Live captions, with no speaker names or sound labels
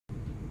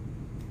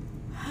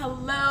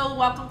Hello,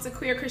 welcome to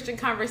Queer Christian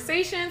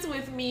Conversations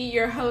with me,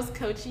 your host,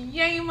 Coach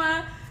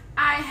Yema.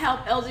 I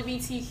help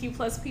LGBTQ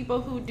plus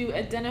people who do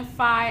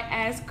identify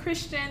as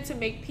Christian to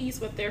make peace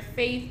with their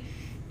faith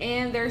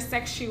and their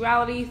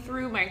sexuality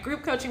through my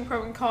group coaching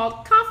program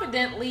called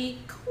Confidently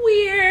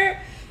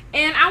Queer.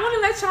 And I want to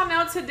let y'all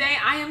know today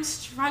I am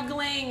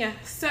struggling.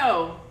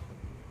 So,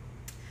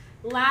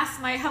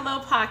 last night, hello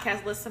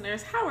podcast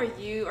listeners, how are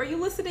you? Are you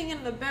listening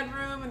in the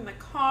bedroom, in the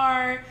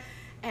car,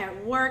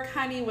 at work,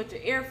 honey, with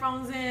your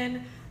earphones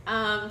in?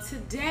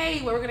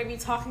 Today, what we're going to be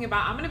talking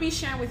about, I'm going to be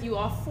sharing with you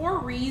all 4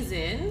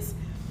 reasons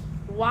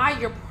why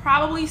you're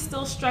probably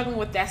still struggling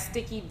with that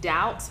sticky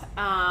doubt,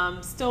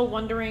 still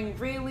wondering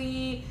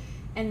really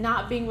and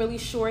not being really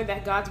sure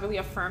that God's really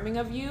affirming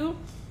of you.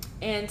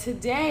 And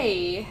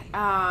today,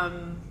 I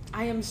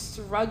am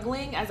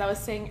struggling, as I was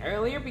saying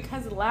earlier,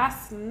 because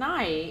last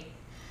night,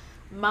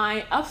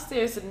 my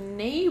upstairs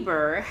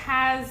neighbor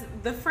has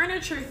the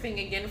furniture thing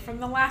again from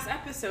the last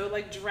episode,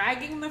 like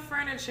dragging the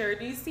furniture.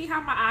 Do you see how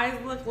my eyes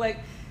look like,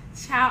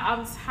 child,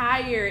 I'm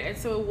tired? And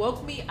so it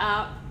woke me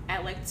up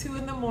at like 2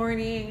 in the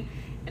morning,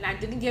 and I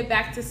didn't get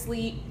back to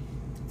sleep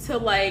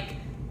till like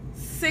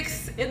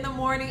 6 in the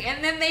morning.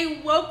 And then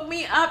they woke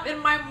me up in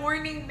my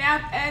morning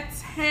nap at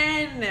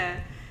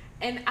 10.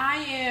 And I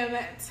am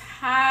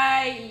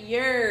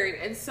tired.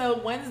 And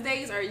so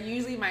Wednesdays are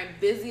usually my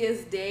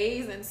busiest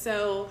days. And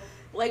so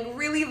like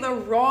really the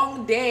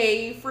wrong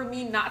day for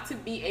me not to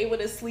be able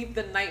to sleep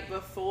the night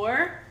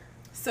before.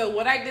 So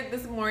what I did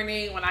this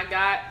morning when I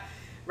got,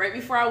 right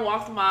before I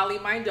walked Molly,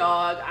 my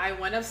dog, I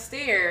went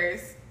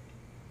upstairs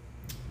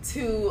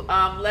to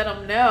let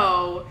them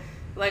know,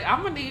 like,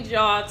 I'm gonna need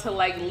y'all to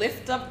like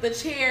lift up the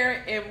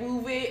chair and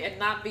move it and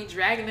not be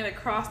dragging it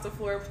across the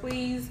floor,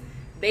 please.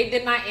 They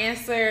did not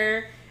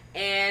answer.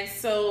 And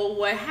so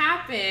what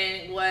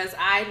happened was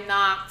I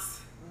knocked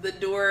the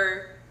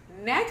door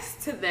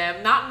next to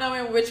them, not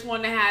knowing which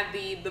one had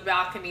the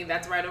balcony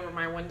that's right over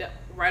my window,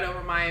 right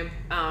over my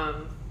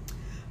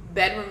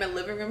bedroom and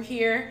living room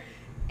here.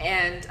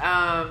 And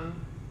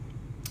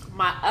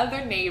my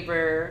other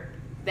neighbor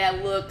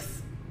that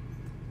looks,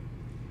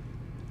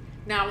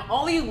 now I'm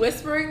only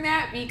whispering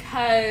that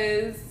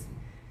because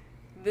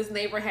this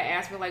neighbor had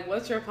asked me, like,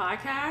 what's your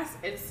podcast?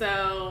 And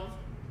so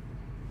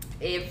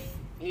if,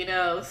 you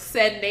know,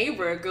 said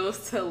neighbor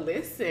goes to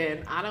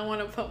listen, I don't want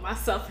to put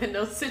myself in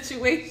those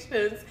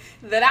situations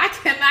that I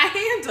cannot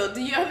handle.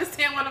 Do you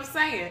understand what I'm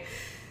saying?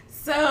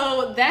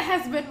 So that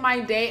has been my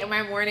day and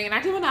my morning. And I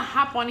just want to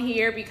hop on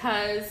here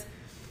because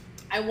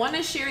I want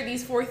to share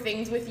these 4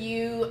 things with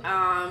you.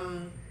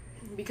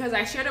 Because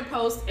I shared a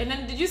post. And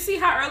then did you see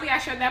how early I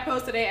shared that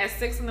post today at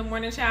 6 in the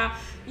morning, child?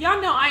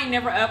 Y'all know I ain't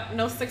never up,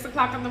 no 6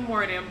 o'clock in the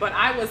morning. But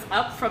I was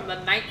up from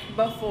the night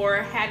before,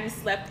 hadn't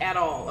slept at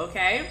all,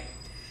 okay?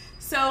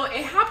 So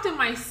it hopped in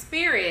my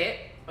spirit,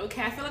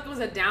 okay? I feel like it was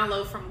a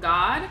download from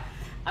God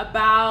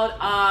about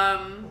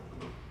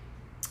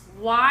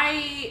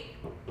why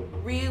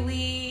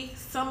really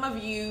some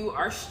of you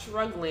are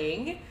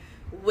struggling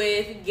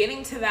with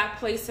getting to that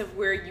place of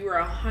where you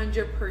are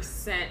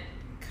 100%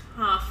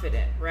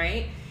 confident,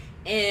 right?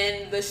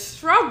 And the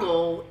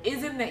struggle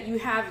isn't that you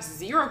have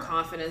 0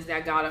 confidence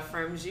that God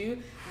affirms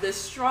you. The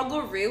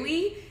struggle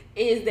really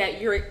is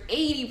that you're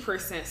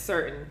 80%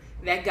 certain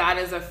that God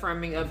is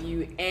affirming of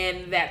you,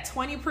 and that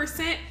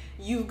 20%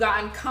 you've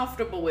gotten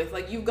comfortable with.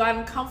 Like, you've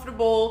gotten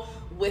comfortable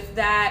with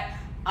that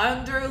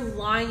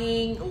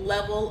underlying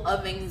level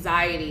of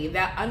anxiety,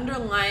 that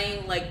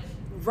underlying, like,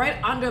 right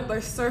under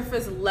the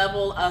surface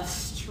level of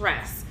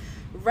stress,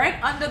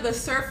 right under the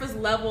surface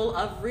level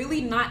of really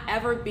not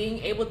ever being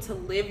able to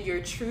live your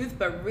truth,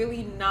 but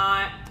really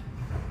not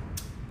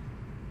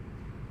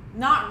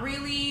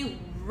really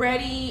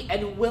ready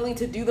and willing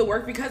to do the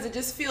work because it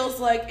just feels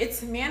like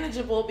it's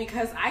manageable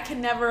because I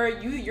can never,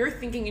 you're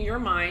thinking in your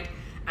mind,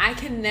 I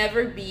can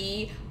never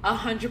be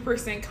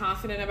 100%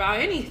 confident about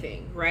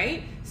anything,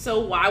 right?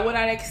 So why would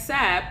I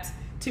accept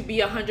to be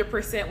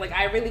 100%, like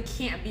I really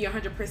can't be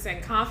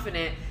 100%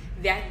 confident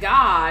that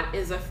God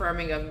is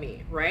affirming of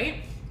me,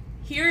 right?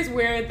 Here's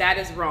where that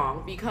is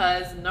wrong,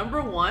 because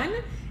number 1,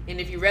 and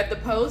if you read the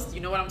post,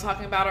 you know what I'm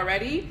talking about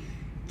already,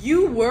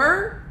 you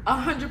were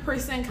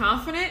 100%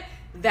 confident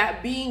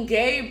that being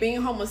gay, being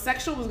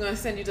homosexual was going to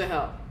send you to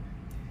hell.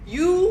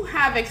 You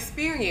have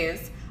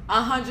experienced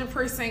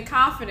 100%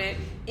 confident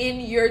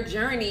in your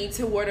journey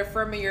toward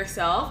affirming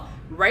yourself.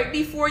 Right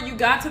before you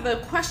got to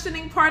the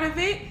questioning part of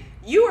it,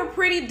 you were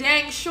pretty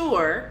dang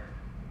sure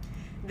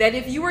that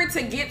if you were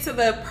to get to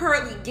the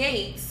pearly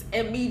gates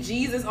and meet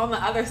Jesus on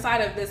the other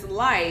side of this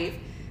life,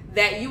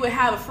 that you would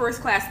have a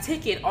first-class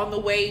ticket on the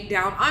way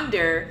down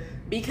under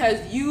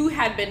because you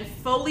had been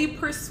fully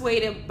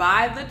persuaded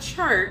by the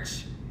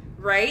church,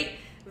 right,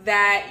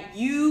 that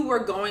you were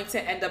going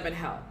to end up in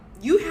hell.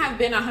 You have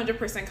been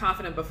 100%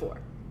 confident before,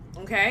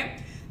 okay?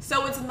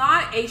 So it's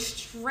not a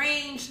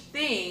strange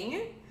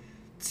thing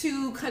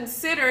to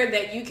consider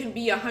that you can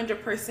be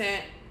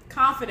 100%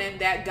 confident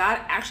that God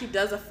actually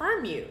does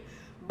affirm you.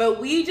 But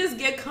we just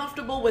get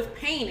comfortable with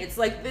pain. It's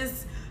like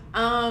this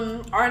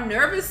Our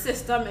nervous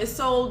system is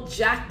so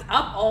jacked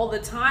up all the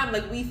time.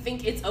 Like, we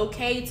think it's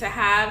okay to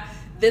have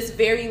this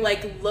very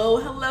like low,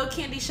 hello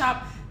candy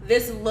shop,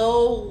 this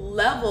low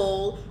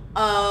level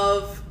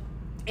of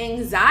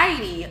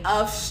anxiety,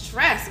 of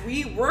stress.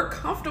 We're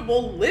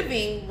comfortable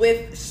living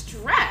with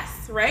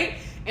stress, right?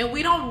 And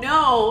we don't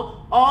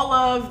know all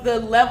of the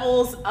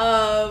levels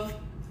of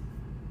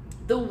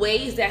the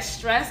ways that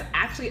stress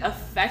actually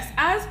affects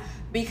us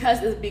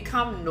because it's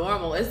become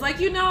normal. It's like,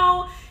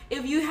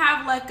 if you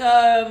have like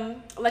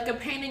a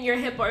pain in your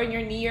hip or in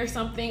your knee or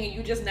something, and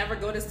you just never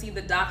go to see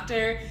the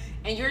doctor,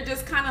 and you're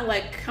just kind of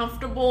like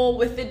comfortable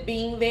with it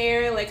being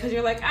there, like, because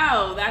you're like,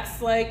 oh,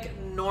 that's like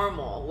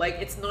normal. Like,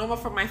 it's normal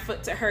for my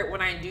foot to hurt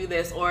when I do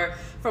this, or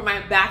for my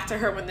back to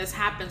hurt when this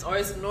happens, or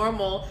it's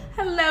normal,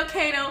 hello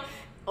Kato,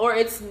 or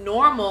it's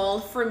normal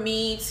for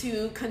me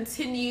to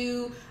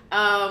continue,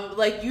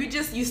 like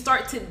you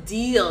start to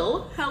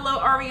deal, hello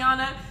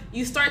Ariana,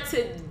 you start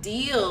to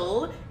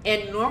deal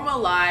and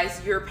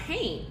normalize your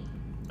pain.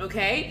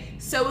 Okay,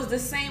 so it's the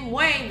same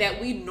way that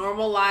we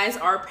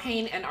normalize our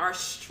pain and our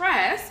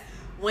stress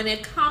when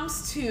it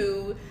comes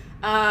to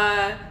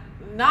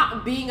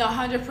not being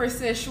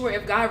 100% sure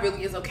if God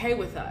really is okay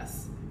with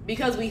us,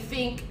 because we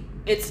think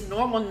it's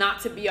normal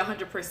not to be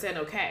 100%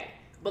 okay.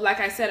 But like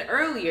I said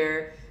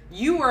earlier,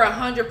 you were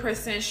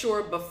 100%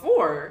 sure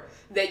before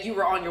that you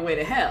were on your way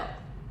to hell,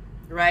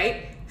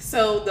 right?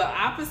 So the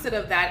opposite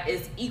of that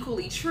is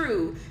equally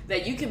true,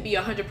 that you can be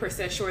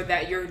 100% sure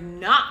that you're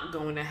not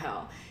going to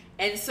hell.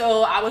 And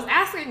so I was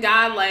asking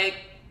God, like,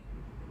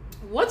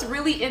 what's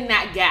really in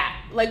that gap?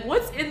 Like,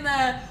 what's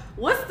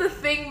the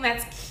thing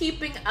that's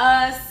keeping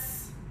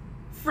us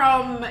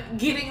from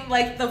getting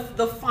like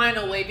the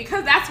final way?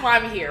 Because that's why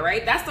I'm here,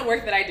 right? That's the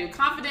work that I do.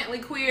 Confidently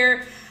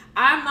Queer.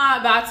 I'm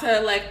not about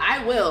to, like,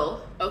 I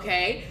will,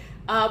 okay?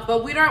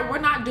 But we're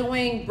not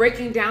doing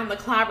breaking down the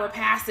clobber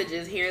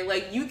passages here.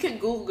 Like, you can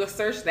Google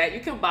search that.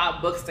 You can buy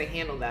books to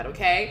handle that,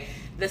 okay?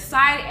 The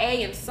side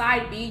A and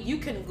side B, you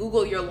can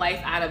Google your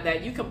life out of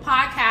that. You can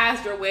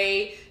podcast your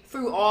way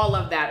through all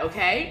of that,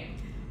 okay?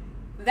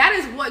 That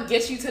is what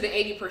gets you to the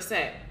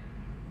 80%,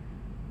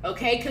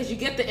 okay? Because you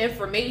get the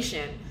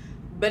information,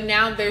 but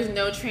now there's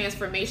no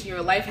transformation.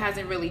 Your life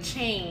hasn't really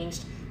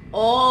changed.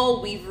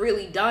 All we've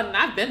really done, and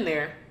I've been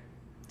there.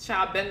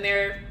 Child, been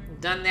there,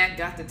 done that,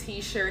 got the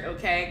t-shirt,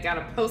 okay, got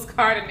a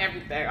postcard and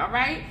everything, all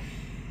right?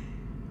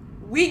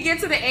 We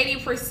get to the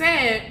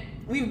 80%,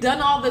 we've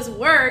done all this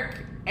work,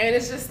 and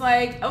it's just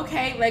like,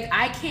 okay, like,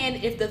 I can,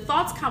 if the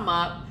thoughts come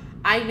up,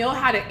 I know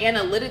how to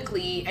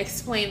analytically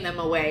explain them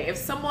away. If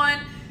someone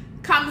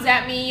comes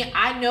at me,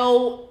 I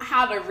know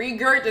how to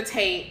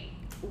regurgitate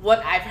what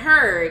I've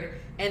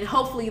heard, and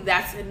hopefully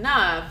that's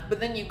enough.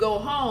 But then you go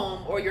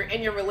home, or you're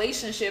in your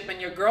relationship,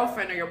 and your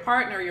girlfriend or your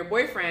partner or your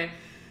boyfriend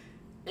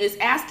is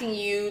asking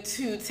you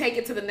to take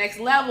it to the next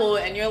level,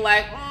 and you're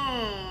like,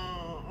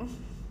 I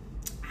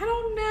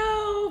don't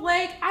know.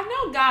 Like, I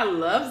know God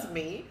loves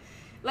me.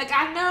 Like,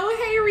 I know,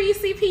 hey,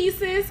 Reese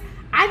Pieces,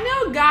 I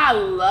know God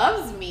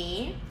loves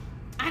me.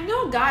 I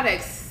know God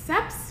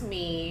accepts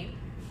me.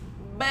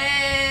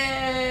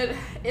 But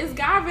is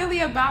God really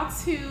about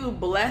to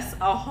bless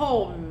a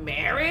whole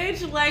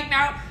marriage? Like,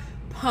 now,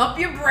 pump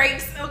your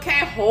brakes,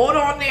 okay? Hold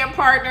on there,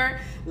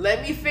 partner.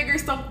 Let me figure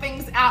some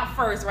things out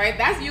first, right?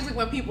 That's usually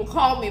when people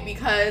call me,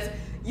 because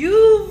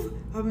you've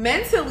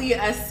mentally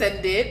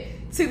ascended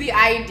to the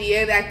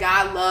idea that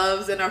God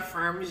loves and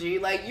affirms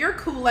you. Like, you're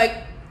cool.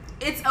 Like,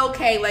 it's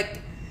okay.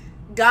 Like,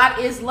 God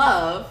is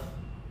love.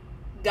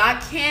 God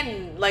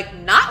can, like,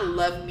 not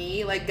love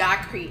me. Like, God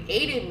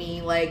created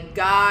me. Like,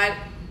 God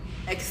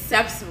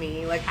accepts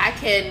me. Like, I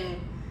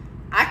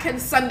can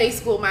Sunday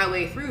school my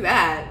way through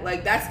that.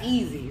 Like, that's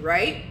easy,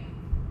 right?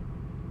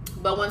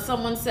 But when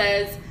someone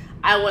says,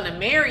 I want to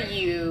marry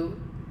you,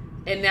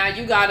 and now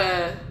you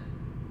gotta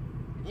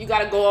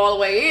go all the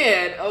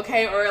way in,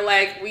 okay? Or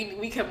like,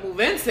 we can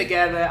move in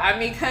together. I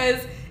mean,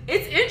 because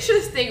it's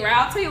interesting, right?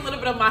 I'll tell you a little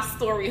bit of my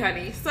story,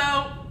 honey.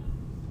 So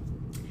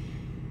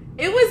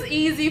it was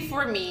easy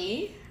for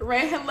me,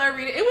 right? Hello,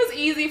 Rita. It was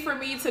easy for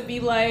me to be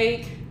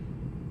like,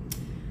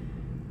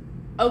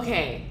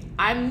 okay,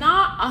 I'm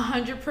not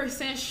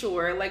 100%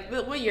 sure. Like,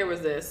 what year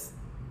was this?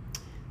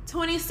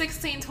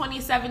 2016,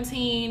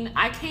 2017.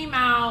 I came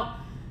out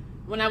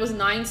when I was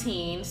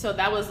 19, so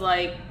that was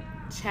like,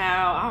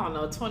 child, I don't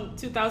know,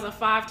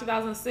 2005,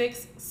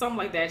 2006, something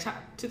like that,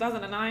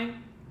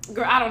 2009?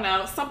 Girl, I don't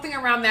know, something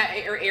around that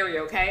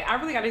area, okay? I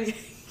really gotta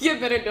get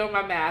better doing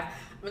my math.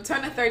 I'm gonna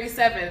turn to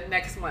 37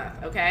 next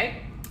month,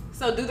 okay?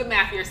 So do the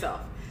math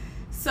yourself.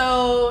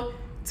 So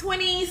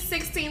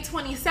 2016,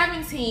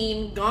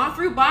 2017, gone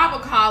through Bible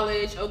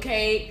college,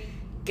 okay?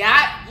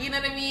 Got, you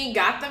know what I mean?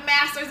 Got the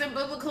master's in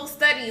biblical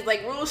studies,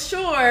 like real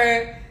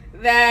sure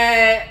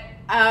that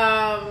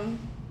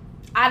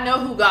I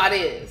know who God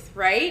is,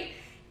 right?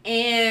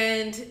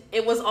 And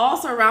it was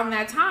also around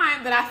that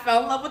time that I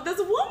fell in love with this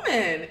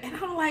woman. And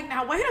I'm like,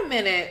 now wait a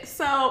minute.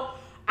 So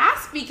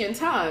I speak in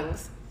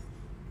tongues.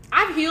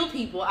 I've healed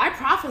people. I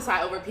prophesy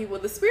over people.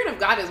 The Spirit of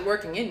God is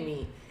working in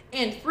me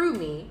and through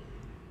me.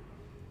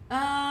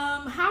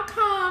 How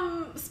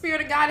come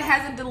Spirit of God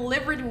hasn't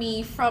delivered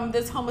me from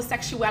this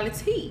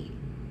homosexuality?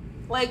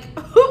 Like,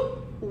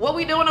 what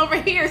we doing over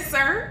here,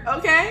 sir?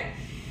 Okay.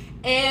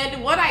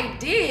 And what I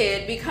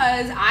did,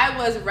 because I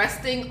was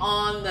resting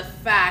on the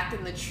fact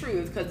and the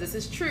truth, because this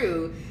is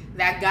true,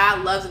 that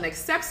God loves and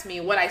accepts me,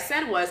 what I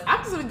said was,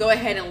 I'm just going to go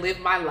ahead and live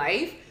my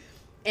life,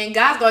 and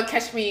God's going to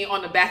catch me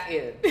on the back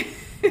end.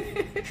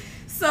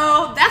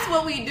 So that's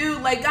what we do.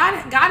 Like,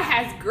 God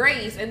has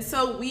grace, and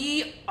so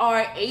we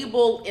are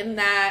able in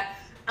that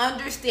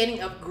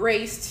understanding of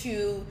grace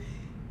to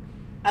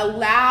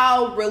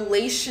allow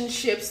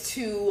relationships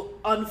to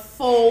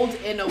unfold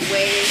in a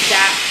way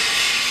that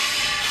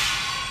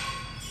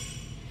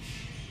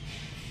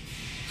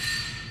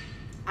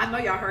I know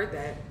y'all heard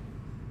that.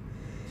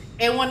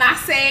 And when I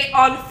say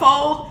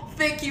unfold,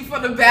 thank you for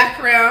the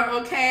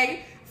background,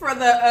 okay? For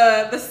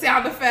the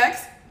sound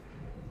effects.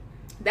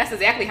 That's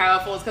exactly how it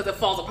unfolds, because it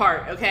falls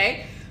apart,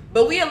 okay?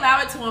 But we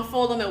allow it to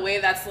unfold in a way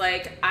that's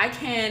like, I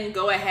can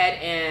go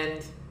ahead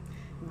and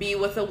be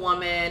with a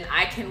woman.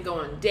 I can go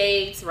on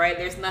dates, right?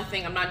 There's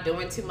nothing, I'm not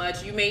doing too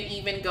much. You may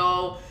even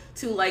go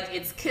to like,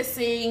 it's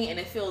kissing and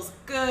it feels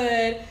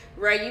good,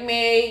 right? You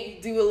may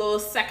do a little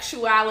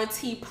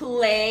sexuality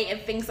play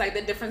and things like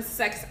the different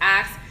sex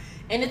acts.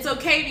 And it's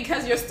okay,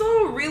 because you're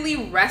still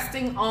really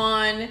resting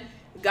on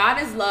God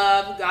is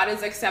love, God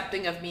is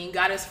accepting of me,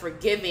 God is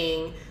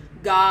forgiving,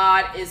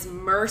 God is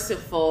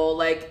merciful.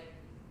 Like,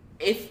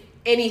 if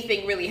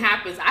anything really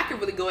happens, I could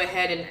really go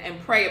ahead and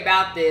pray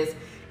about this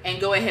and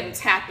go ahead and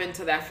tap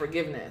into that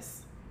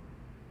forgiveness.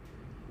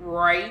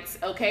 Right?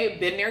 Okay,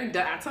 been there,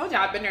 done. I told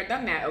y'all I've been there,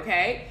 done that,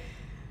 okay?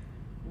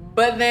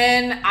 But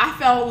then I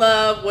fell in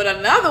love with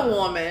another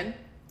woman,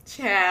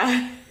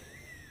 child,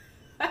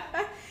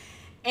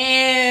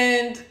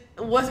 and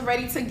was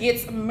ready to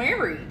get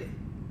married.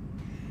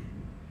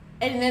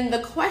 And then the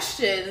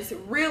questions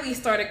really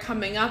started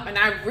coming up, and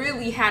I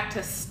really had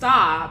to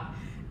stop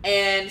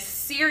and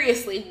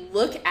seriously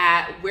look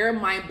at where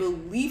my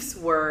beliefs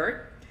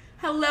were.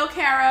 Hello,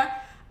 Kara.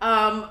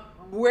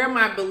 Where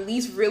my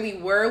beliefs really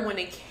were when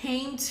it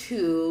came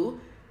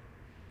to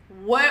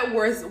where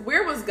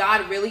was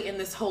God really in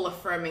this whole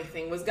affirming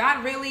thing? Was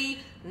God really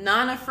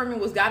non-affirming?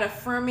 Was God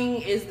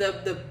affirming? Is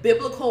the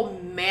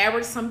biblical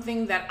marriage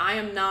something that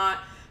I'm not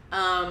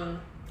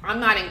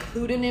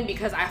included in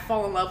because I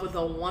fall in love with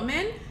a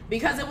woman?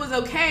 Because it was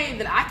okay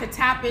that I could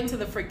tap into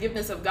the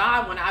forgiveness of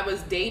God when I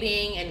was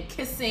dating and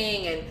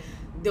kissing and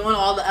doing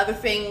all the other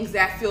things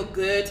that feel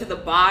good to the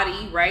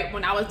body, right?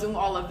 When I was doing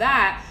all of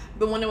that.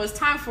 But when it was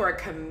time for a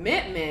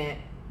commitment,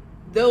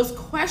 those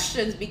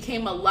questions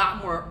became a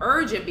lot more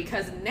urgent,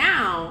 because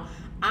now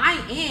I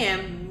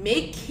am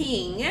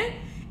making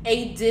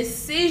a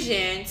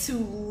decision to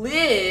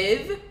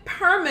live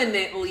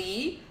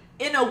permanently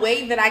in a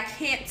way that I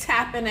can't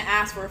tap in and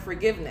ask for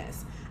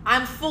forgiveness.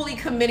 I'm fully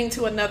committing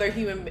to another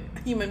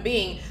human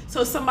being.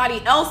 So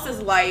somebody else's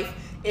life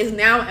is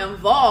now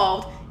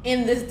involved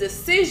in this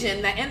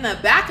decision that in the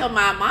back of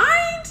my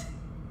mind,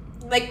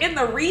 like in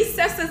the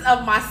recesses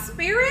of my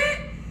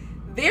spirit,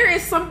 there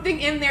is something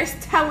in there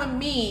telling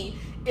me,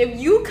 if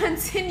you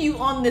continue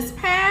on this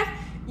path,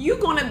 you're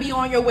going to be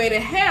on your way to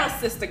hell,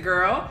 sister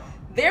girl.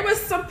 There was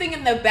something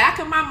in the back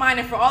of my mind,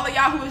 and for all of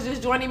y'all who is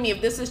just joining me,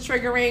 if this is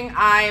triggering,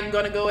 I am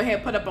going to go ahead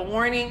and put up a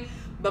warning.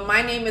 But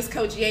my name is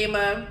Coach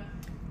Yema.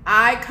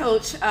 I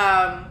coach,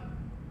 I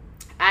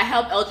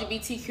help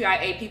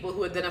LGBTQIA people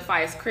who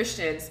identify as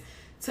Christians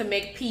to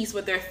make peace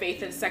with their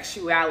faith and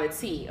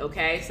sexuality,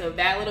 okay? So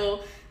that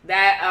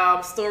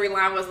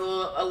storyline was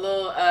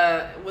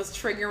was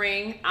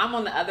triggering. I'm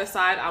on the other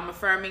side. I'm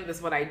affirming. This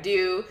is what I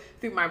do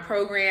through my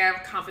program,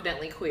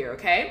 Confidently Queer,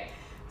 okay?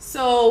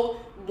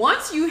 So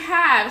once you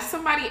have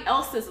somebody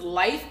else's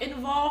life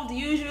involved,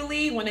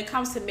 usually when it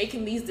comes to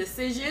making these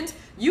decisions,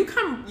 you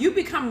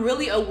become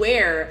really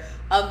aware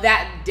of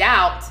that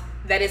doubt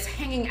that is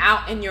hanging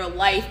out in your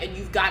life and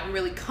you've gotten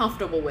really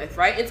comfortable with,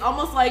 right? It's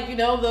almost like, you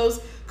know, those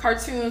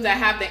cartoons that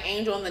have the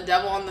angel and the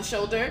devil on the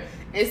shoulder.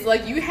 It's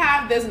like you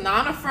have this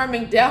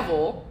non-affirming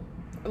devil,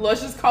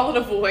 let's just call it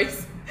a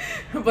voice,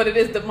 but it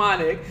is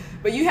demonic.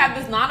 But you have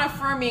this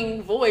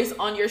non-affirming voice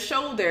on your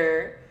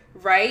shoulder,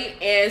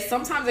 right? And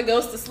sometimes it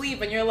goes to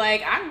sleep and you're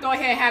like, I can go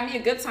ahead and have me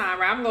a good time,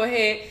 right? I'm going to go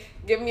ahead,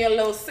 give me a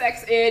little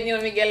sex in, you know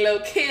what I mean? Get a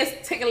little kiss,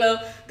 take a little,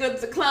 go to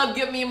the club,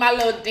 give me my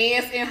little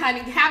dance in, honey,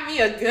 have me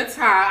a good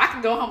time. I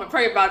can go home and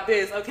pray about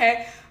this,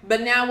 okay?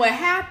 But now what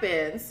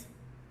happens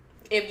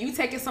if you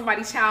taking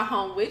somebody's child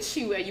home with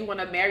you and you want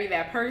to marry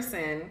that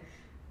person?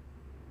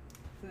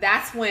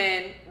 That's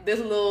when this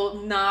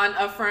little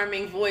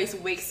non-affirming voice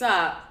wakes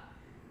up,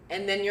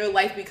 and then your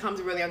life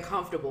becomes really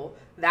uncomfortable.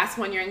 That's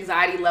when your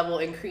anxiety level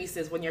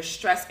increases, when your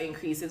stress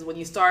increases, when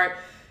you start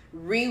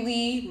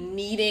really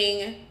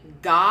needing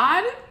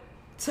God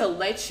to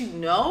let you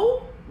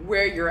know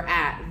where you're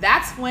at.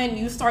 That's when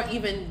you start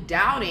even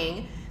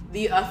doubting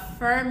the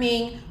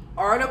affirming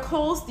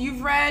articles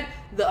you've read,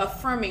 the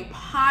affirming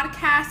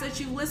podcasts that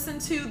you listen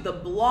to, the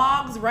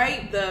blogs,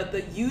 right?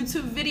 The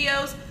YouTube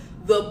videos.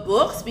 the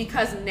books,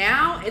 because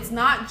now it's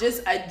not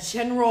just a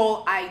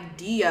general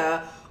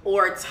idea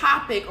or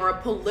topic or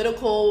a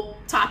political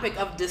topic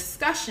of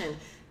discussion.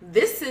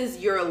 This is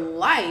your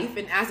life,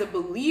 and as a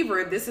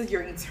believer, this is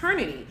your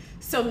eternity.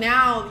 So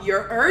now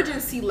your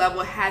urgency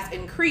level has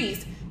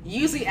increased.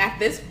 Usually at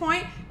this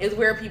point is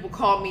where people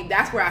call me.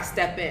 That's where I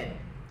step in.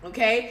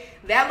 Okay,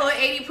 that little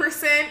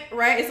 80%,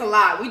 right? It's a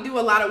lot. We do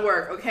a lot of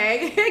work.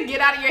 Okay,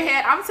 get out of your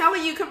head. I'm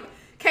telling you,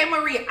 K.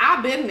 Marie,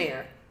 I've been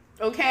there.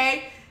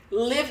 Okay,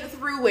 lived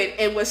through it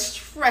and was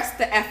stressed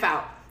the F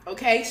out.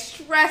 Okay,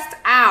 stressed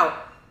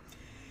out.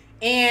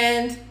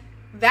 And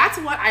that's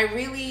what I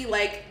really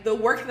like. The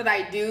work that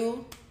I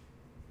do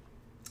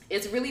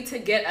is really to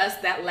get us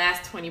that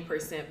last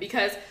 20%,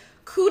 because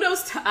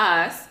kudos to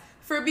us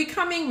for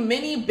becoming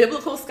mini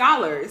biblical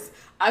scholars,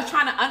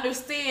 trying to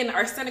understand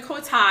our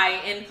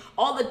Senecotai and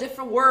all the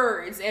different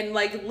words and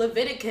like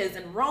Leviticus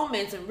and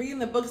Romans and reading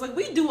the books. Like,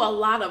 we do a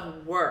lot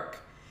of work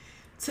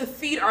to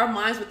feed our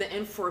minds with the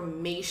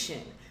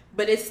information,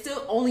 but it's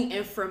still only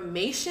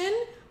information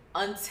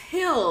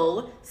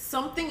until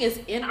something is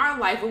in our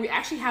life where we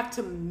actually have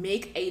to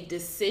make a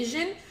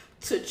decision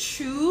to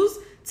choose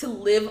to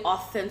live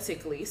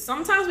authentically.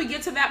 Sometimes we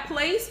get to that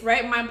place,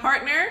 right? My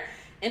partner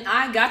and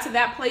I got to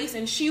that place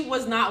and she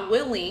was not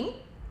willing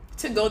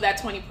to go that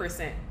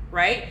 20%,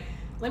 right?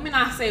 Let me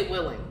not say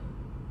willing,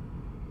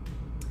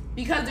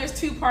 because there's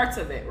two parts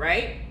of it,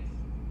 right?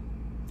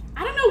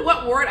 I don't know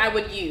what word I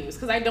would use,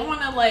 because I don't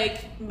want to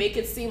like make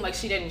it seem like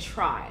she didn't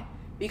try,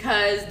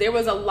 because there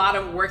was a lot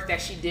of work that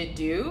she did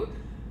do.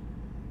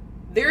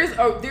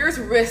 There's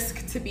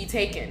risk to be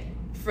taken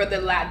for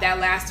that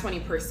last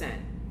 20%,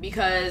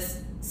 because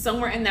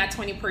somewhere in that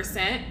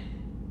 20%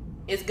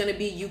 is going to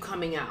be you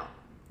coming out,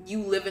 you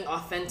living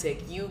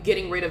authentic, you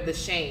getting rid of the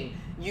shame,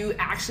 you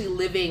actually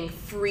living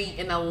free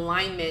in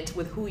alignment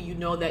with who you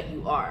know that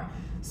you are.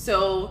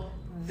 So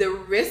the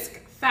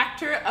risk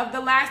factor of the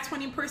last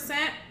 20%,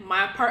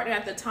 my partner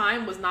at the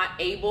time was not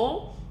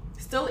able,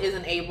 still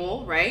isn't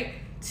able, right,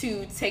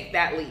 to take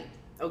that leap.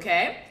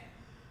 Okay.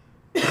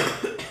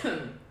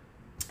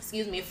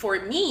 Excuse me.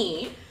 For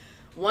me,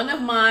 one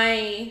of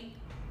my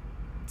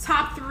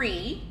top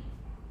 3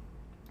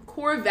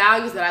 core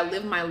values that I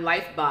live my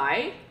life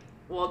by,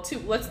 well,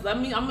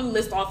 I'm gonna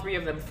list all 3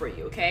 of them for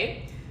you.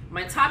 Okay.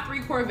 My top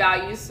 3 core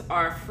values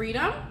are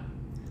freedom,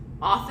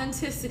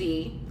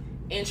 authenticity,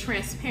 and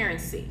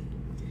transparency.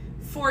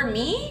 For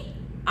me,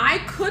 I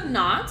could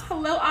not,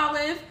 hello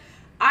Olive,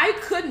 I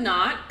could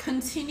not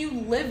continue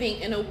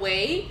living in a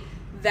way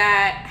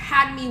that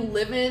had me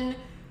living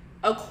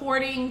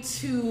according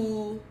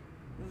to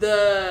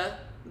the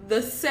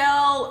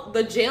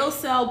jail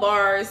cell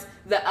bars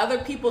that other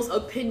people's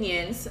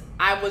opinions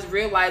I was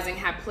realizing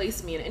had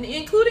placed me in, and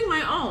including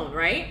my own,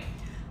 right?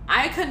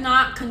 I could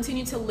not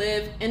continue to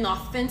live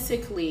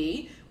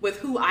inauthentically with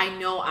who I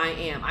know I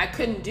am. I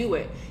couldn't do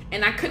it.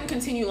 And I couldn't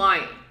continue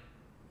lying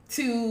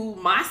to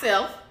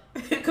myself,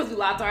 because we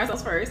lied to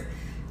ourselves first,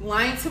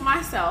 lying to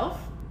myself,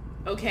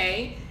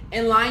 okay,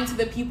 and lying to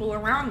the people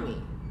around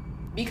me,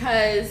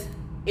 because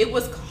it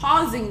was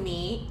causing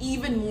me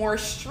even more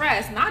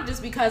stress, not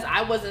just because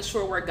I wasn't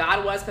sure where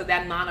God was, because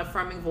that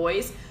non-affirming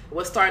voice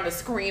was starting to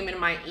scream in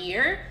my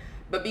ear,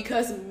 but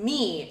because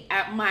me,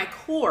 at my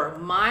core,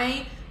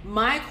 my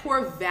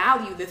core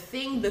value, the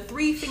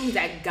 3 things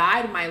that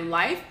guide my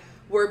life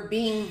were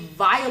being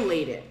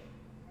violated.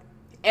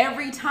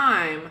 Every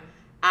time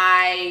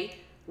I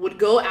would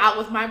go out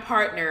with my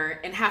partner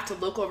and have to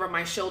look over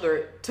my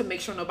shoulder to make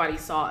sure nobody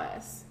saw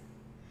us.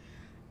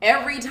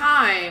 Every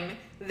time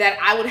that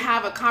I would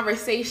have a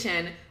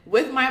conversation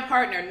with my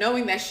partner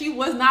knowing that she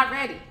was not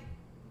ready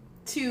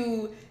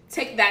to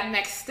take that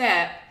next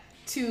step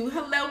to,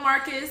 hello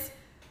Marcus,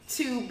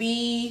 to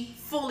be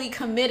fully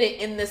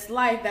committed in this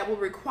life that will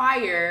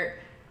require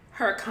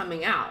her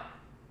coming out,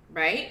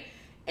 right?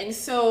 And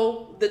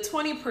so the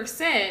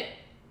 20%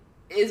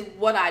 is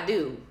what I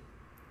do.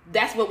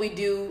 That's what we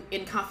do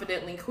in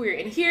Confidently Queer.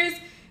 And here's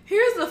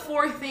the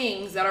 4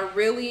 things that are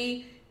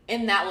really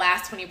in that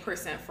last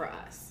 20% for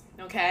us.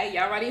 Okay,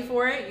 y'all ready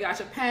for it? You got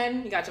your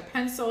pen, you got your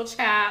pencil,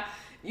 chat.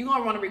 You're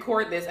gonna want to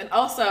record this, and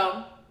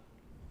also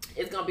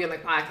it's gonna be on the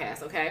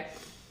podcast. Okay,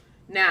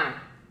 now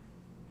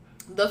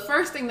the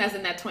first thing that's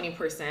in that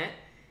 20%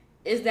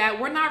 is that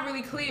we're not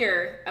really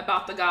clear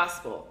about the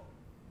gospel.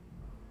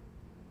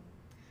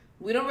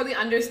 We don't really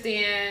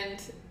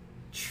understand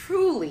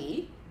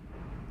truly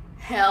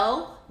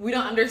hell. We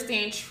don't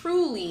understand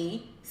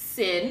truly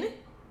sin.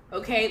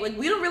 Okay, like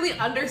we don't really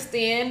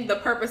understand the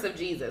purpose of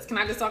Jesus. Can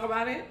I just talk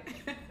about it?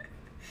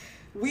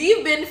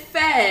 We've been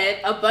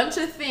fed a bunch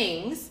of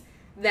things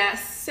that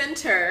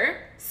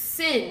center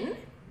sin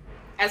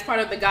as part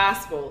of the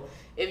gospel.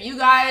 If you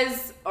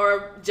guys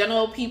are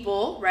general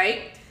people,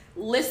 right,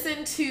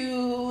 listen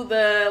to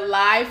the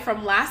live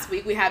from last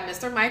week. We had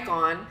Mr. Mike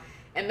on,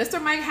 and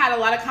Mr. Mike had a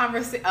lot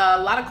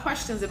of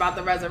questions about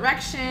the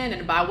resurrection and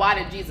about why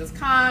did Jesus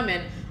come.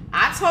 And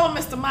I told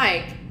Mr.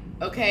 Mike,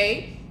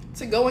 okay,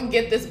 to go and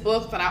get this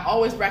book that I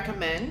always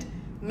recommend.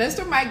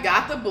 Mr. Mike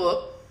got the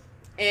book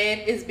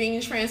and is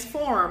being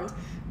transformed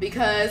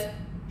because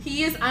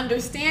he is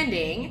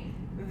understanding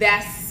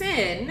that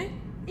sin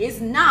is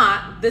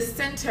not the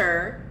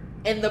center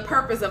and the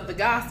purpose of the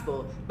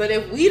gospel. But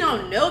if we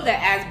don't know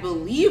that as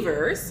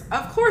believers,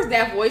 of course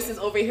that voice is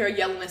over here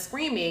yelling and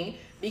screaming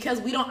because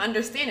we don't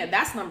understand it.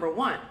 That's number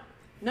one.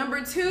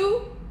 Number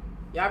two,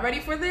 y'all ready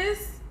for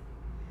this?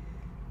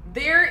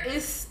 There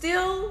is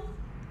still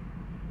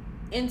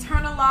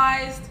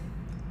internalized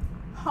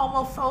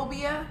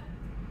homophobia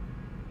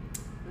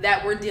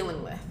that we're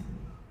dealing with.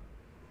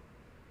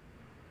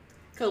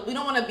 Because we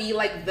don't want to be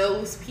like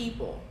those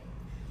people.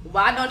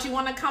 Why don't you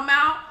want to come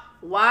out?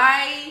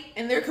 Why?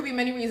 And there could be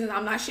many reasons.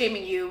 I'm not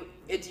shaming you.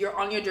 It's you're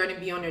on your journey,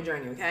 be on your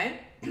journey, okay?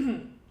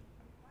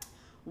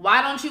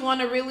 Why don't you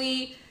want to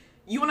really,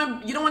 you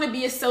don't want to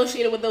be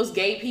associated with those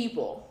gay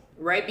people,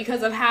 right?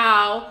 Because of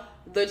how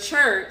the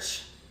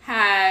church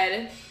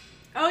had,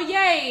 oh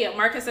yay,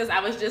 Marcus says,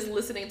 I was just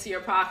listening to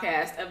your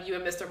podcast of you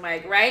and Mr.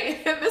 Mike,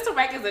 right? Mr.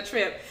 Mike is a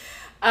trip.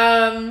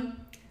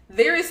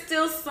 There is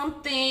still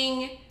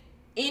something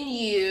in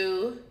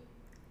you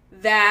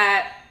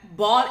that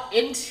bought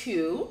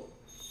into,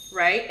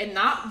 right, and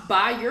not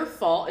by your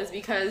fault, is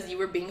because you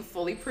were being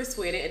fully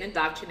persuaded and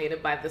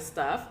indoctrinated by this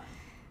stuff,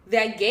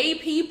 that gay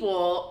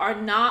people are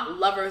not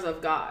lovers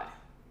of God.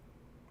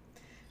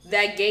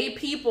 That gay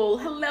people,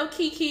 hello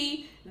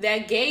Kiki,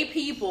 that gay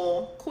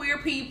people, queer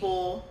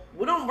people,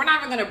 we're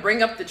not even going to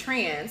bring up the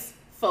trans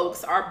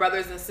folks, our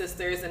brothers and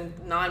sisters and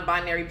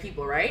non-binary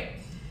people, right?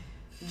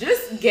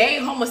 Just gay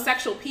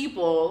homosexual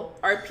people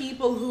are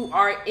people who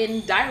are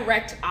in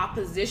direct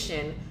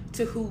opposition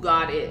to who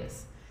God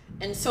is.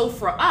 And so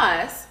for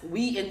us,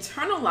 we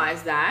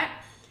internalize that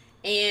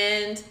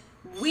and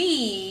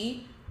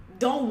we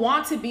don't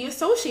want to be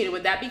associated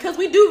with that because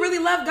we do really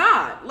love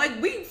God.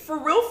 Like we, for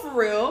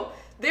real,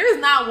 there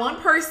is not one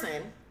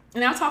person,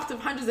 and I've talked to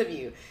hundreds of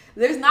you,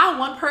 there's not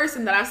one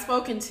person that I've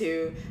spoken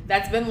to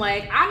that's been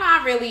like, I'm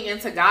not really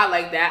into God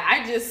like that.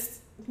 I just,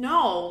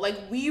 no, like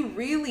we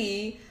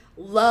really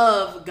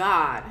love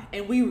God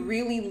and we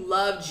really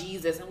love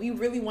Jesus and we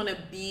really want to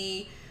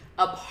be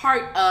a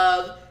part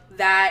of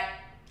that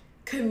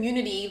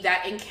community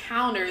that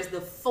encounters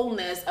the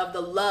fullness of the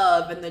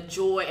love and the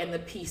joy and the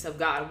peace of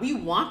God. We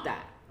want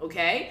that,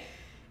 okay?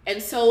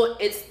 And so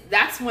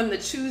that's when the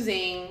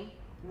choosing,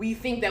 we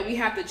think that we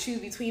have to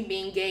choose between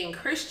being gay and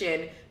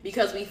Christian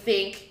because we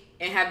think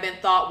and have been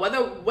taught,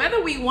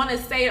 whether we want to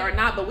say it or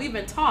not, but we've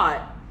been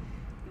taught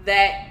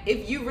that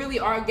if you really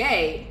are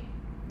gay,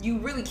 you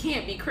really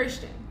can't be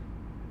Christian,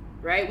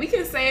 right? We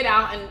can say it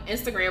out in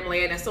Instagram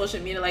land and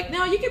social media like,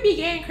 no, you can be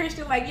gay and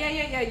Christian, like,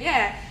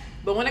 yeah.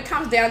 But when it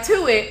comes down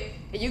to it,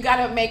 and you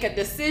got to make a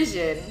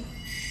decision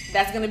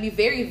that's going to be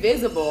very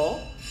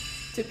visible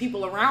to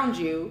people around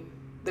you,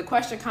 the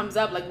question comes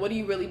up, like, what do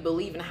you really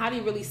believe and how do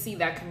you really see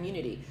that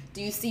community?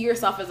 Do you see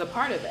yourself as a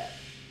part of it,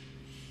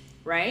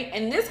 right?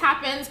 And this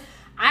happens,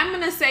 I'm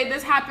going to say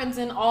this happens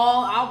in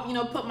all,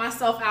 I'll, put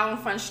myself out on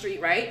Front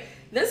Street, right?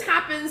 This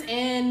happens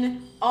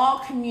in all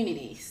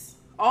communities,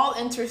 all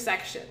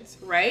intersections,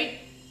 right?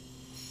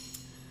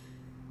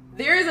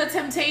 There is a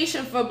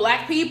temptation for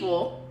Black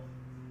people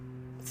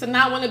to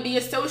not want to be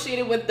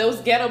associated with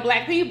those ghetto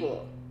Black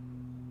people,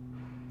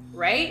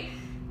 right?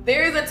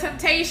 There is a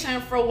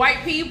temptation for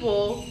white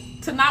people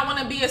to not want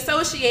to be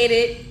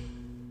associated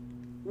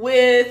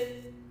with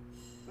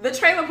the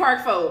trailer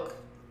park folk,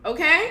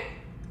 okay?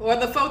 Or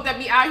the folk that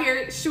be out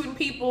here shooting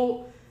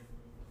people,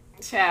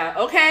 child,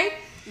 okay?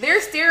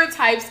 There's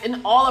stereotypes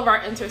in all of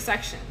our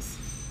intersections.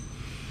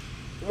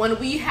 When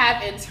we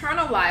have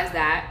internalized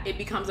that, it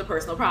becomes a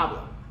personal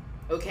problem,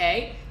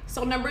 okay?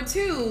 So number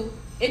two,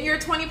 in your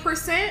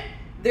 20%,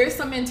 there's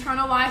some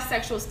internalized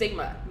sexual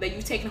stigma that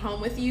you've taken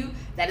home with you,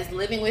 that is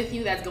living with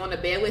you, that's going to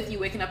bed with you,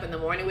 waking up in the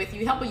morning with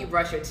you, helping you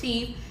brush your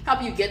teeth,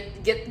 help you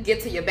get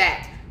to your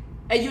back.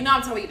 And you know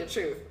I'm telling you the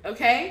truth,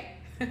 okay?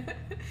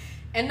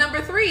 And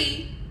number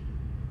three,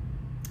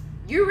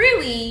 you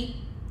really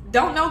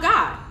don't know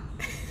God.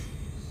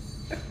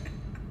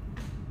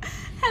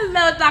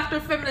 Hello, Dr.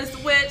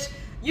 Feminist Witch.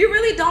 You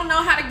really don't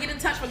know how to get in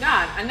touch with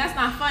God. And that's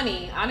not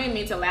funny. I didn't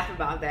mean to laugh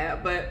about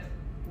that, but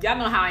y'all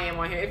know how I am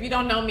on here. If you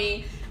don't know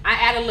me, I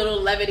add a little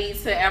levity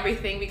to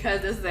everything because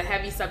this is a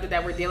heavy subject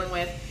that we're dealing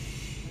with.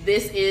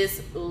 This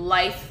is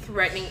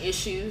life-threatening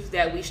issues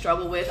that we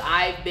struggle with.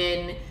 I've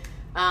been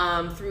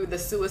through the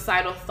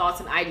suicidal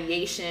thoughts and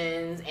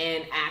ideations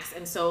and acts.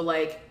 And so,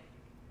 like,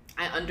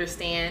 I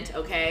understand,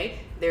 okay?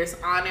 There's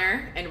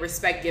honor and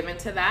respect given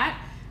to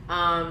that.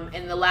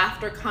 And the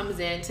laughter comes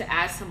in to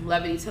add some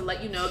levity to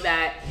let you know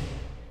that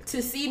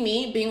to see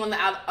me being on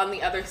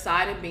the other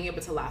side and being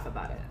able to laugh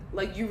about it.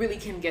 Like, you really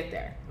can get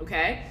there,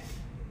 okay?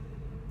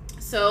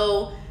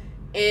 So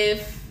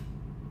if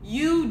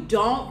you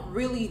don't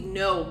really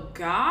know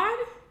God,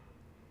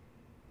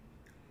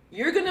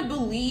 you're going to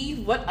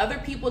believe what other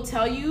people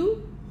tell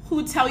you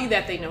who tell you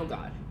that they know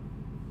God.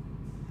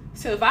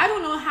 So if I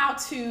don't know how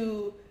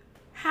to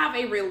have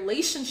a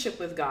relationship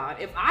with God,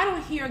 if I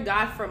don't hear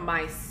God from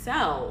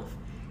myself,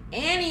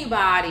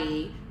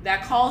 anybody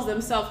that calls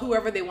themselves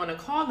whoever they want to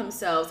call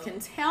themselves can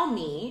tell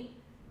me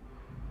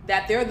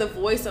that they're the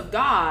voice of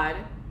God,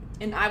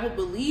 and I will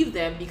believe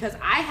them because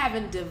I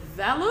haven't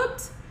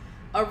developed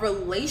a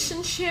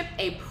relationship,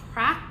 a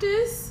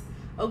practice,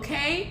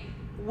 okay,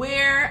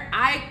 where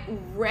I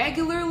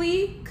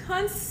regularly,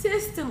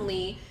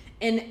 consistently,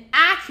 and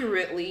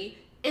accurately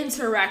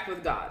interact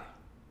with God.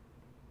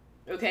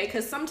 Okay,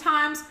 because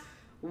sometimes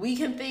we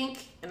can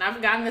think, and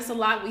I've gotten this a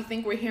lot, we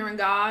think we're hearing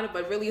God,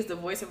 but really it's the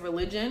voice of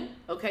religion.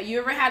 Okay, you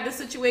ever had this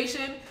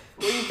situation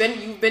where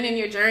you've been in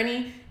your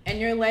journey and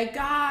you're like,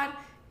 God,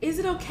 is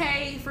it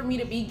okay for me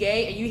to be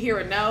gay? And you hear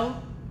a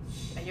no,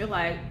 and you're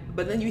like,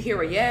 but then you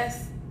hear a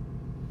yes,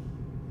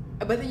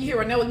 but then you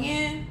hear a no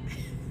again.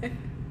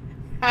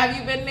 Have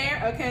you been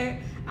there?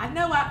 Okay, I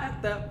know I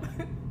fucked up.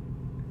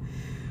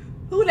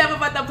 Who never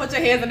fucked up? Put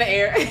your hands in the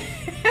air.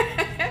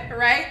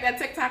 Right? That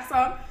TikTok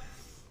song.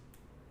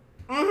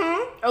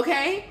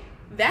 Okay,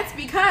 that's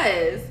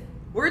because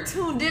we're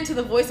tuned into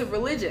the voice of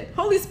religion.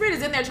 Holy Spirit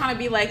is in there trying to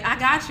be like, I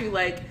got you.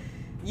 Like,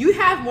 you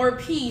have more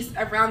peace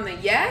around the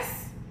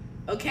yes,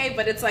 okay,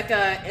 but it's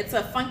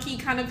a funky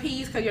kind of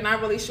peace because you're not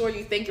really sure.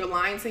 You think you're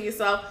lying to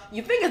yourself.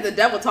 You think it's the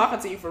devil talking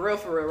to you for real,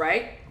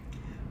 right?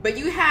 But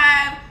you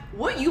have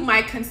what you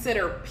might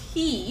consider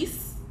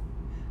peace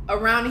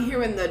around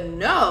hearing the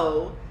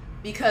no,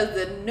 because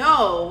the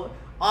no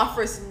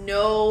offers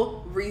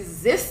no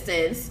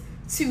resistance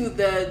to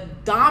the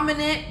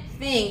dominant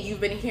thing you've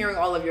been hearing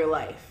all of your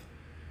life.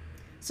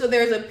 So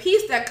there's a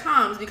peace that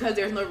comes because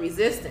there's no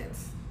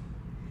resistance.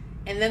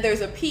 And then there's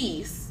a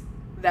peace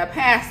that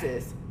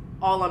passes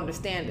all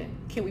understanding.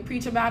 Can we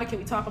preach about it? Can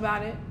we talk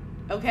about it?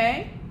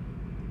 Okay?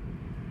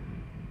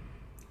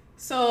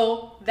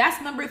 So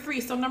that's number 3.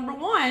 So number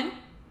 1,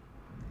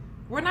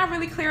 we're not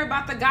really clear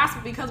about the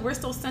gospel because we're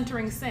still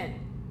centering sin.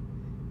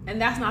 And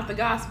that's not the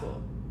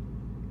gospel.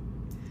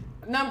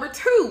 Number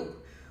 2,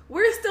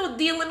 we're still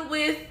dealing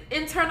with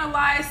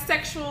internalized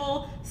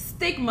sexual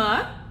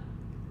stigma.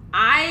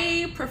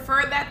 I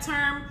prefer that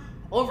term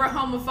over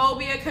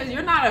homophobia because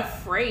you're not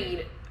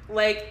afraid.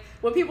 Like,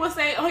 when people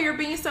say, oh, you're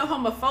being so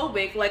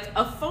homophobic, like,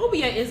 a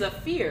phobia is a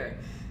fear.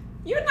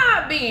 You're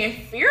not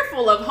being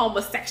fearful of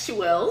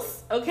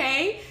homosexuals,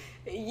 okay?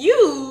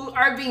 You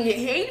are being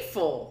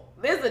hateful.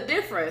 There's a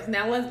difference.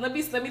 Now, let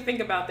me think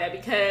about that,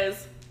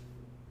 because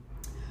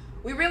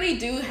we really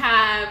do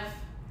have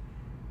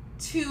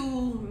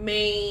 2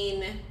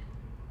 main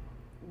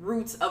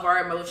roots of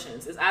our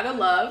emotions. It's either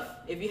love.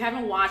 If you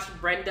haven't watched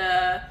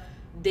Brenda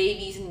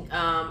Davies,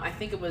 I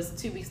think it was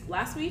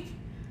last week,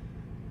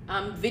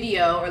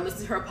 video, or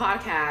listen to her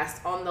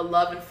podcast on the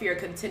love and fear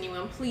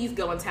continuum, please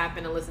go and tap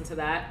in and listen to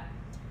that.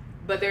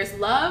 But there's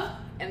love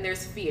and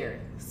there's fear.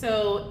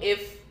 So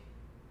if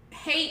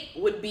hate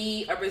would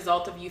be a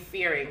result of you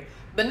fearing,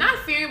 but not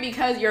fearing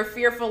because you're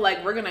fearful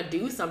like we're gonna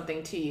do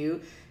something to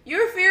you.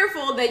 You're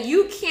fearful that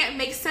you can't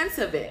make sense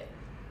of it.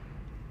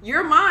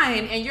 Your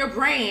mind and your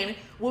brain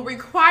will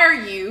require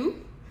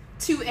you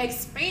to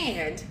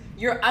expand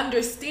your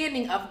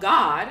understanding of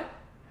God,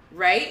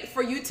 right?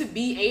 For you to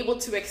be able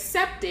to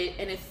accept it,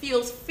 and it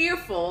feels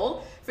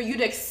fearful for you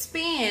to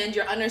expand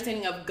your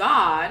understanding of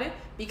God,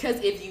 because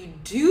if you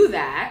do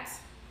that,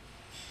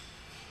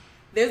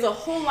 there's a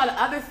whole lot of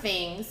other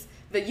things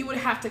that you would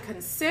have to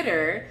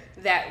consider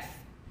that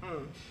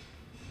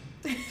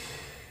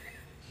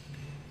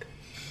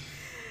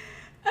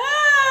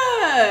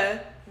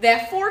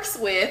that forks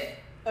with,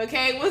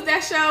 okay, what's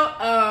that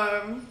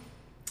show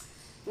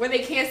where they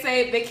can't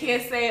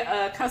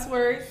say cuss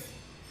words?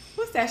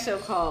 What's that show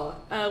called?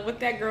 With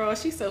that girl,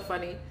 she's so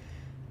funny.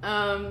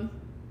 The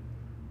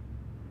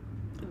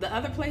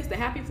other place, the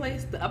happy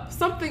place, the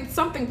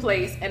something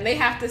place, and they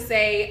have to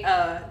say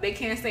they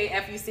can't say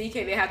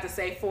F-U-C-K, they have to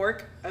say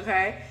fork,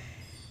 okay?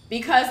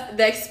 Because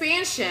the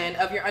expansion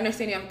of your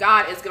understanding of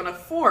God is going to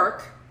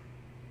fork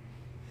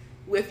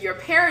with your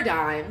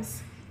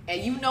paradigms,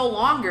 and you no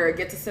longer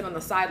get to sit on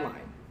the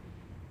sideline.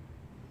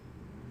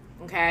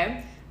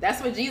 Okay?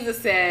 That's what Jesus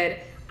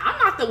said. I'm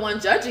not the one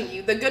judging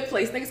you. The good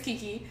place. Thanks,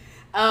 Kiki.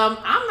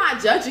 I'm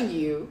not judging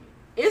you.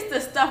 It's the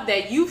stuff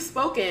that you've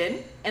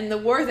spoken and the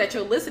words that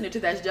you're listening to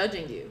that's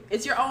judging you.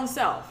 It's your own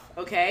self,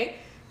 okay?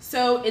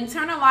 So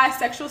internalized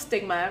sexual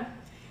stigma.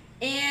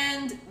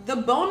 And the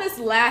bonus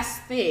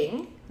last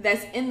thing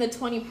that's in the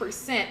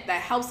 20%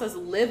 that helps us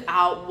live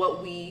out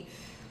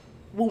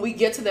when we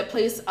get to the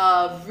place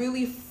of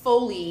really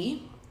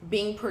fully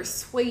being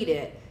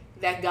persuaded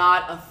that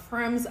God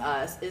affirms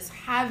us, is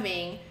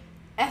having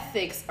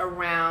ethics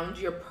around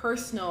your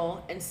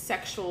personal and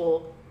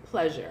sexual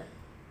pleasure.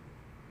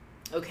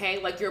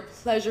 Okay, like your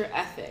pleasure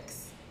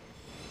ethics,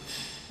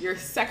 your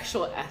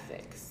sexual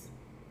ethics,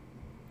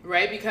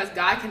 right? Because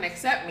God can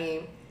accept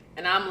me,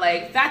 and I'm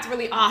like, that's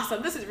really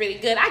awesome. This is really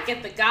good. I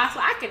get the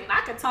gospel. I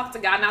can talk to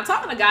God. Now,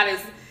 talking to God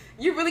is,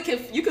 you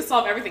can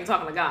solve everything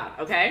talking to God,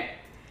 okay?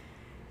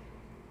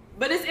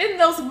 But it's in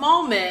those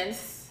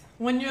moments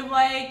when you're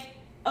like,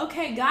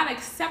 okay, God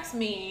accepts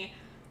me,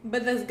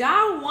 but does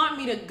God want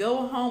me to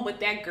go home with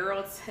that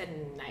girl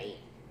tonight?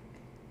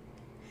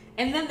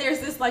 And then there's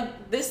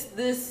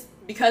this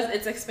because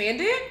it's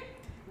expanded,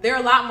 there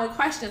are a lot more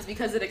questions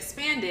because it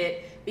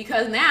expanded.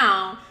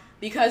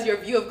 because your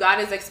view of God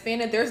is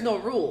expanded, there's no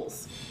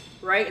rules,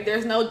 right?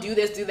 There's no do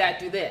this, do that,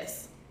 do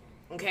this.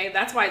 Okay,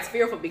 that's why it's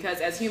fearful,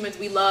 because as humans,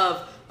 we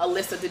love a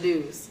list of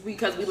to-dos,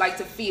 because we like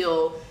to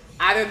feel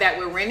either that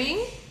we're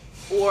winning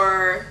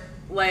or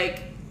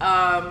like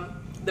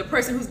the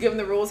person who's given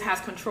the rules has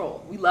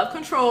control. We love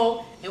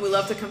control and we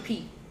love to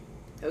compete,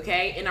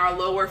 okay, in our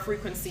lower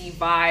frequency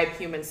vibe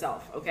human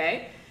self,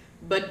 okay?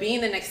 But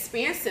being an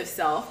expansive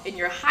self, in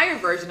your higher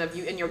version of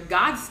you, in your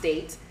God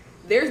state,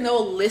 there's no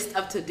list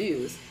of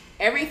to-dos.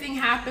 Everything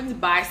happens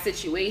by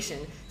situation.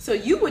 So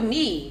you would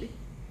need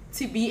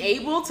to be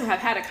able to have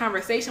had a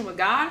conversation with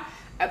God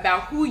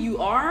about who you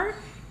are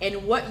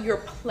and what your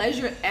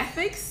pleasure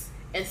ethics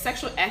and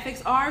sexual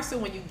ethics are. So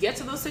when you get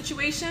to those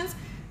situations,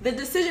 the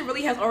decision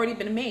really has already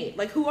been made.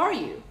 Like, who are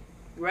you,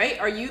 right?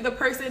 Are you the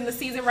person in the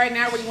season right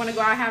now where you want to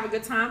go out and have a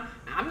good time?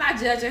 I'm not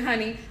judging,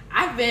 honey.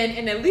 I've been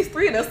in at least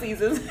 3 of those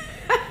seasons.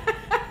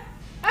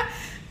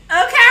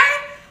 Okay?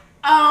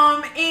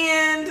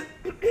 And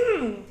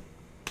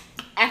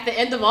at the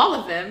end of all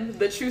of them,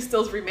 the truth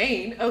still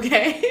remain,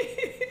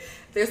 okay?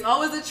 There's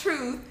always a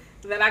truth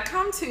that I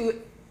come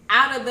to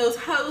out of those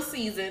whole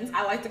seasons,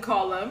 I like to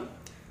call them,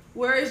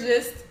 where it's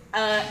just,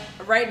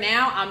 right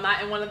now, I'm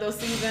not in one of those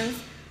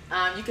seasons.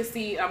 You can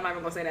see, I'm not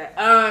even gonna say that,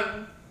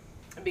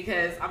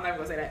 because I'm not even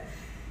gonna say that.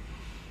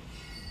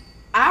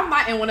 I'm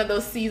not in one of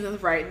those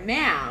seasons right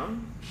now,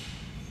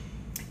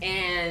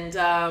 and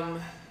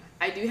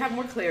I do have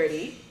more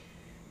clarity,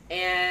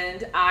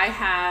 and I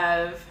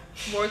have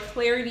more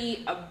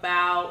clarity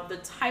about the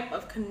type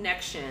of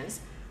connections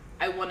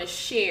I want to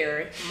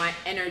share my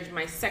energy,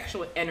 my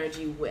sexual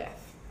energy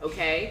with,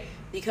 okay?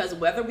 Because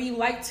whether we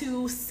like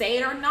to say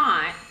it or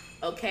not,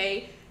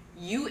 okay,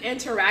 you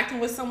interacting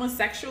with someone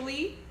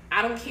sexually,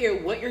 I don't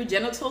care what your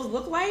genitals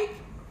look like,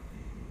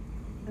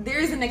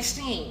 there's an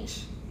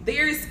exchange.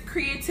 There's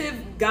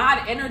creative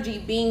God energy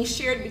being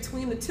shared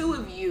between the two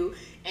of you.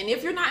 And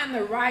if you're not in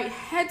the right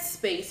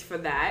headspace for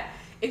that,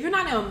 if you're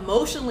not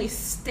emotionally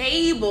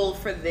stable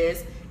for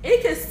this,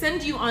 it could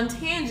send you on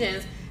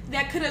tangents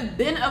that could have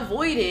been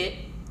avoided,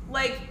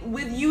 like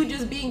with you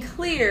just being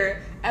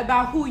clear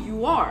about who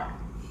you are.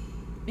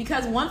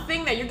 Because one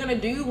thing that you're gonna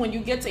do when you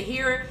get to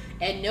hear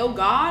and know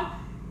God,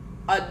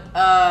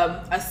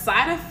 a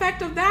side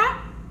effect of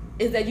that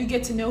is that you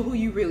get to know who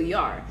you really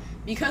are.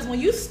 Because when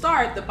you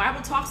start, the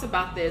Bible talks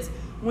about this,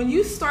 when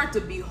you start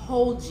to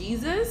behold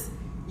Jesus,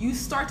 you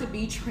start to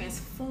be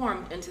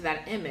transformed into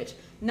that image.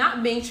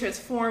 Not being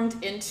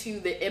transformed into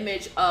the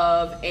image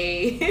of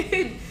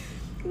a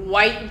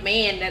white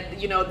man that,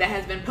 you know, that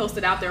has been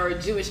posted out there, or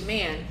a Jewish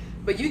man,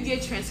 but you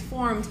get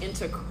transformed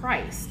into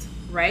Christ,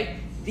 right?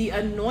 The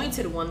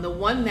anointed one, the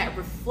one that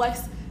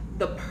reflects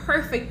the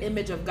perfect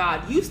image of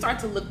God. You start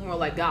to look more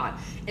like God.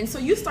 And so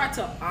you start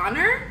to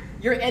honor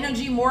your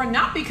energy more,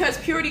 not because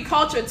purity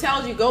culture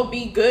tells you go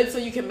be good so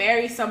you can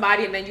marry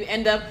somebody and then you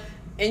end up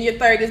in your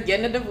 30s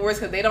getting a divorce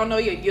because they don't know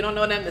you, you don't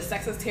know them, the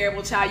sex is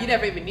terrible, child, you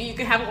never even knew you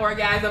could have an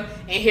orgasm,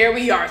 and here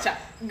we are, child.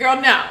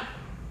 Girl, no.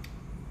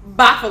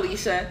 Bye,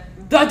 Felicia.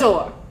 The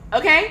door.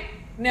 Okay?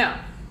 No.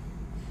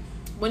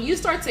 When you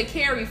start to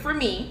carry, for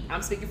me,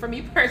 I'm speaking for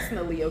me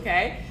personally,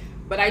 okay?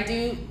 But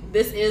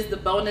this is the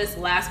bonus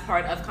last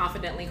part of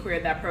Confidently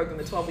Queer, that program,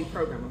 the 12-week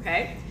program,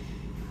 okay?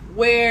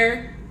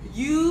 Where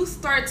you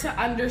start to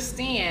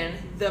understand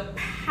the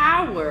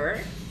power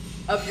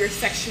of your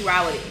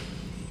sexuality.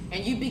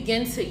 And you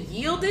begin to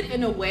yield it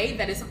in a way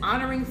that is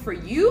honoring for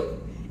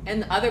you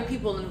and the other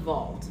people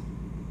involved.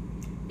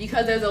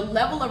 Because there's a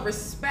level of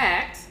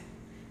respect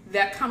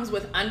that comes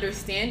with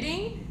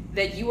understanding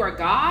that you are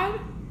God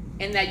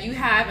and that you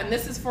have, and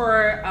this is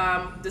for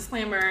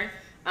disclaimer,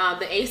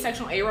 the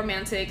asexual,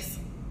 aromantics,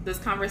 this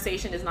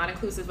conversation is not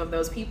inclusive of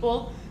those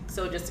people.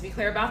 So just to be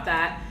clear about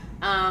that.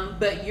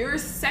 But your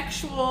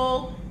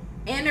sexual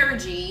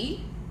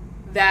energy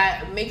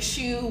that makes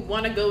you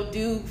want to go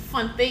do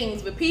fun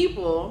things with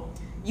people,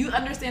 you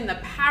understand the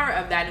power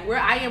of that. And where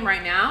I am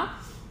right now,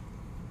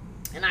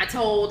 and I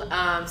told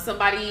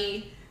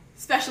somebody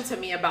special to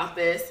me about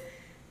this,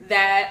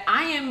 that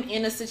I am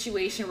in a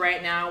situation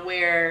right now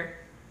where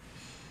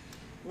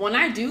when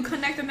I do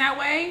connect in that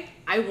way,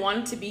 I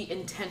want to be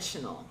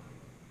intentional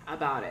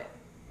about it.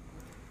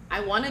 I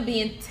want to be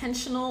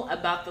intentional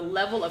about the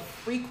level of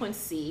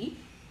frequency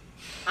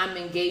I'm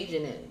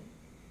engaging in.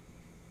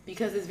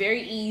 Because it's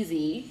very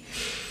easy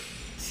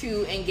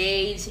to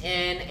engage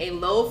in a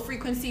low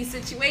frequency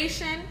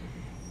situation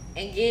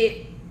and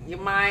get your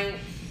mind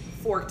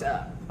forked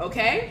up,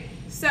 okay?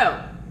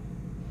 So,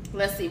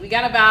 let's see, I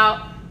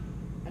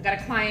got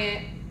a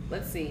client,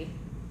 let's see.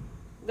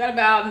 We got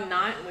about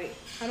 9, wait,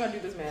 how do I do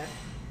this math?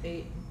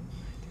 8,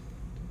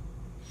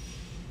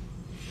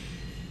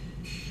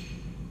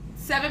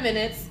 7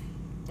 minutes,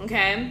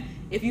 okay?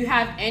 If you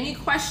have any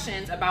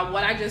questions about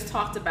what I just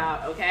talked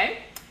about, okay?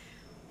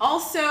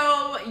 Also,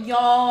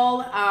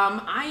 y'all,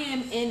 I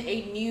am in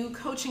a new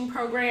coaching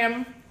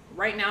program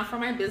right now for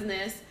my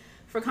business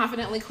for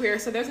Confidently Queer.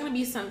 So there's going to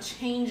be some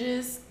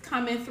changes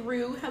coming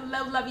through.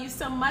 Hello, love you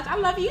so much. I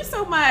love you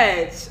so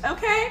much,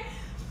 okay?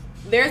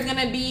 there's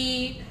gonna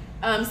be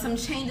some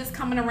changes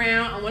coming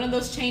around, and one of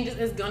those changes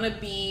is gonna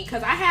be,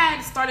 because I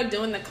had started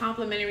doing the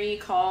complimentary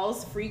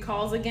calls, free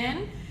calls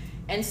again,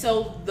 and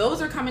so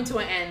those are coming to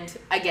an end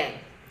again,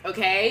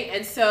 okay?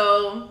 And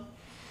so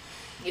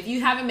if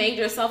you haven't made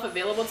yourself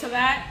available to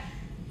that,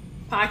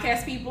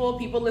 podcast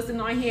people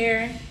listening on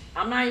here,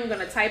 I'm not even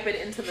gonna type it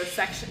into the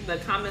section, the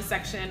comment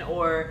section,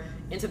 or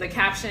into the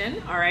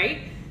caption, all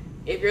right?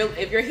 If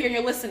you're here and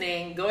you're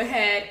listening, go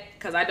ahead,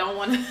 because I don't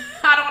want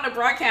to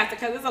broadcast it,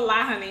 because it's a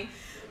lot, honey.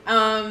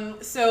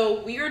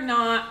 So we are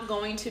not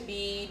going to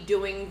be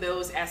doing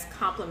those as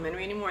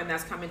complimentary anymore, and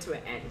that's coming to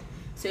an end.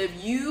 So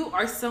if you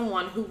are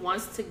someone who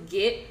wants to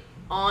get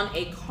on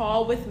a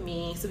call with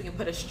me so we can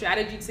put a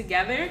strategy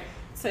together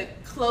to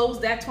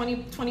close that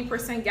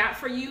 20% gap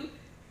for you,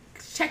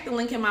 check the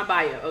link in my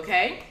bio,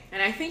 okay?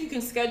 And I think you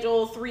can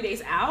schedule 3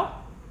 days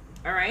out,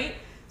 all right?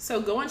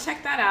 So go and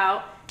check that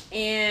out.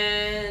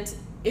 And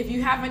if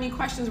you have any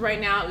questions right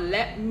now,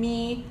 let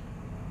me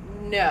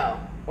know,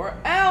 or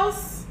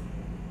else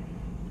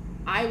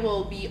I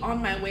will be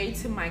on my way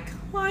to my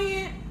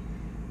client.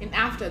 And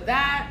after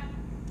that,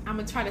 I'm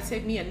gonna try to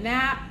take me a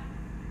nap.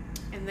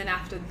 And then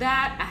after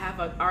that, I have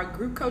our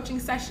group coaching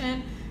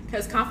session,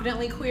 because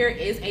Confidently Queer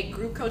is a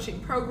group coaching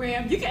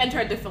program. You can enter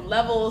at different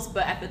levels,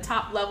 but at the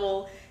top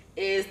level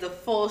is the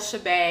full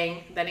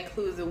shebang that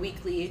includes the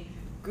weekly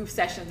group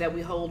sessions that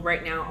we hold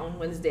right now on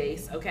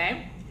Wednesdays,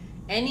 okay?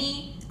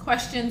 Any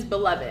questions,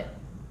 beloved?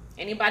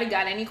 Anybody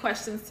got any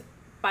questions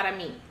para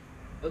mí?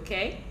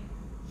 Okay?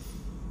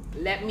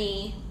 Let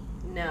me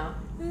know.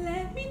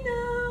 Let me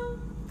know.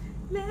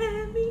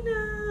 Let me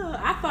know.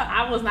 I thought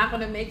I was not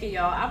gonna make it,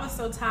 y'all. I was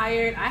so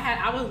tired.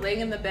 I was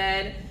laying in the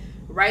bed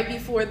right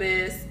before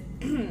this,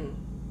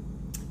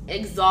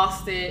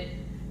 exhausted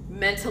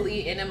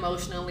mentally and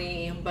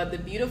emotionally. But the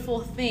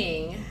beautiful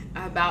thing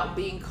about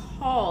being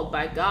called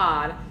by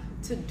God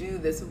to do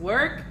this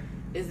work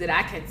is that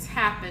I can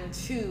tap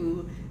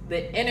into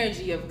the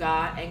energy of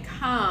God and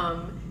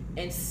come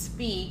and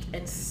speak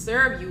and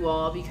serve you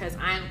all, because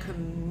I am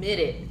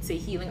committed to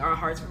healing our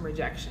hearts from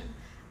rejection.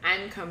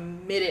 I'm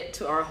committed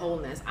to our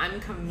wholeness. I'm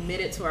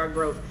committed to our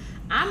growth.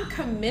 I'm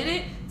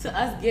committed to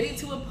us getting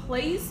to a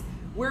place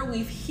where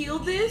we've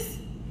healed this,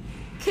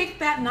 kick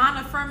that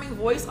non-affirming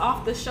voice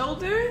off the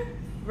shoulder,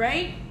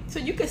 right? So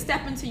you can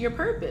step into your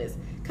purpose.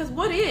 Because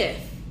what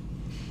if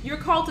you're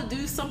called to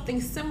do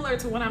something similar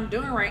to what I'm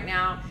doing right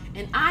now,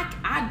 and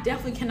I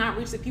definitely cannot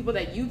reach the people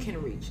that you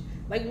can reach?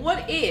 Like,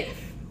 what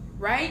if,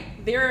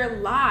 right?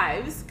 Their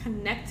lives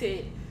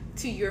connected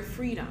to your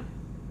freedom.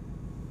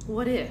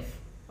 What if?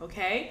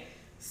 Okay?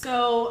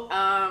 So,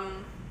 I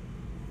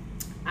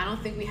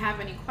don't think we have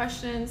any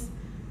questions.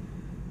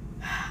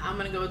 I'm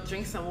gonna go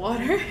drink some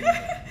water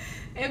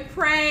and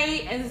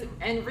pray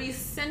and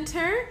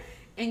recenter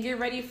and get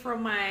ready for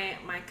my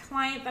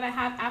client that I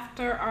have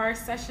after our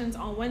sessions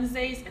on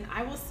Wednesdays. And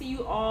I will see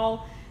you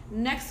all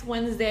next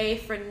Wednesday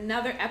for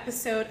another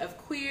episode of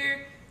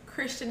Queer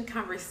Christian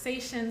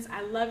Conversations.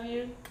 I love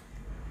you.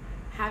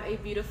 Have a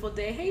beautiful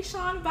day. Hey,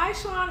 Sean. Bye,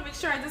 Sean. Make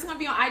sure this is going to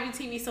be on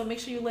IGTV, so make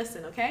sure you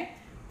listen, okay?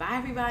 Bye,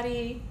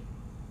 everybody.